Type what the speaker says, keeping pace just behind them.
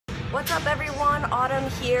What's up everyone, Autumn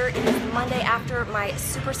here. It is the Monday after my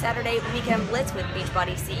Super Saturday Weekend Blitz with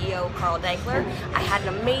Beachbody CEO Carl Dankler. I had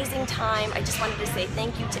an amazing time. I just wanted to say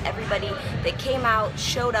thank you to everybody that came out,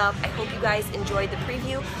 showed up. I hope you guys enjoyed the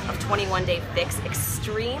preview of 21 Day Fix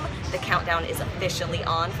Extreme. The countdown is officially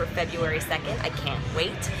on for February 2nd. I can't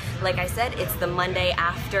wait. Like I said, it's the Monday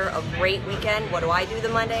after a great weekend. What do I do the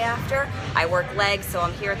Monday after? I work legs, so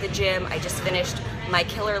I'm here at the gym. I just finished my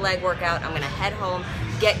killer leg workout. I'm gonna head home,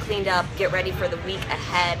 get cleaned up, get ready for the week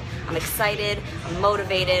ahead. I'm excited, I'm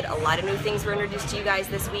motivated. A lot of new things were introduced to you guys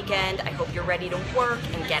this weekend. I hope you're ready to work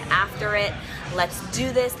and get after it. Let's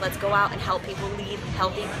do this. Let's go out and help people lead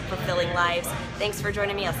healthy, fulfilling lives. Thanks for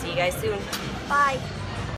joining me. I'll see you guys soon. Bye.